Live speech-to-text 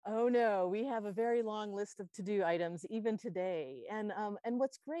no, we have a very long list of to-do items even today. And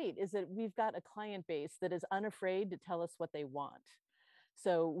what's great is that we've got a client base that is unafraid to tell us what they want.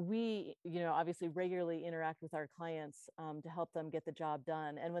 So we, obviously regularly interact with our clients to help them get the job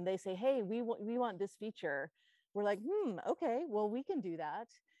done. And when they say, hey, we want this feature, we're like, okay, well, we can do that.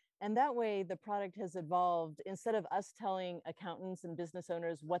 And that way the product has evolved. Instead of us telling accountants and business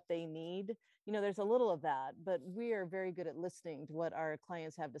owners what they need, there's a little of that, but we are very good at listening to what our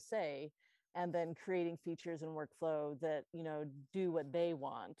clients have to say and then creating features and workflow that, do what they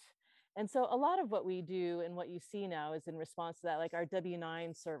want. And so a lot of what we do and what you see now is in response to that, like our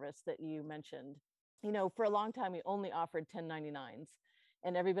W-9 service that you mentioned. For a long time, we only offered 1099s.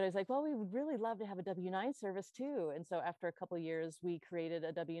 And everybody's like, well, we would really love to have a W-9 service too. And so after a couple of years, we created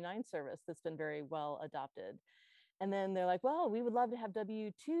a W-9 service that's been very well adopted. And then they're like, well, we would love to have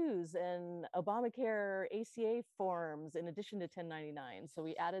W-2s and Obamacare ACA forms in addition to 1099. So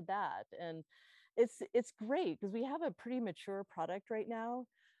we added that. And it's great because we have a pretty mature product right now,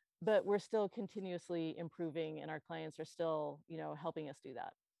 but we're still continuously improving and our clients are still, helping us do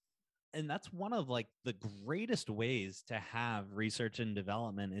that. And that's one of like the greatest ways to have research and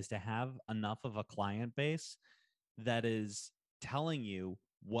development is to have enough of a client base that is telling you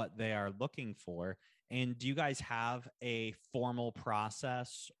what they are looking for. And do you guys have a formal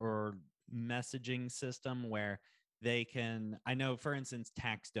process or messaging system where they can, I know for instance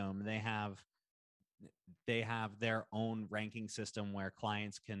TaxDome, they have their own ranking system where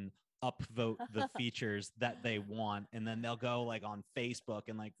clients can upvote the features that they want, and then they'll go like on Facebook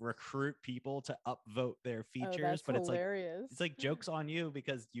and like recruit people to upvote their Oh, features. that's But it's hilarious. like jokes on you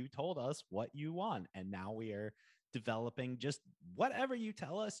because you told us what you want, and now we are developing just whatever you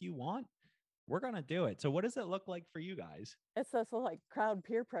tell us you want, we're going to do it. So what does it look like for you guys? It's also like crowd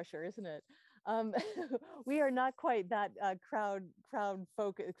peer pressure, isn't it? Um, we are not quite that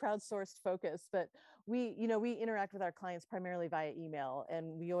crowdsourced focus, but we interact with our clients primarily via email,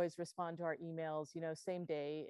 and we always respond to our emails, same day.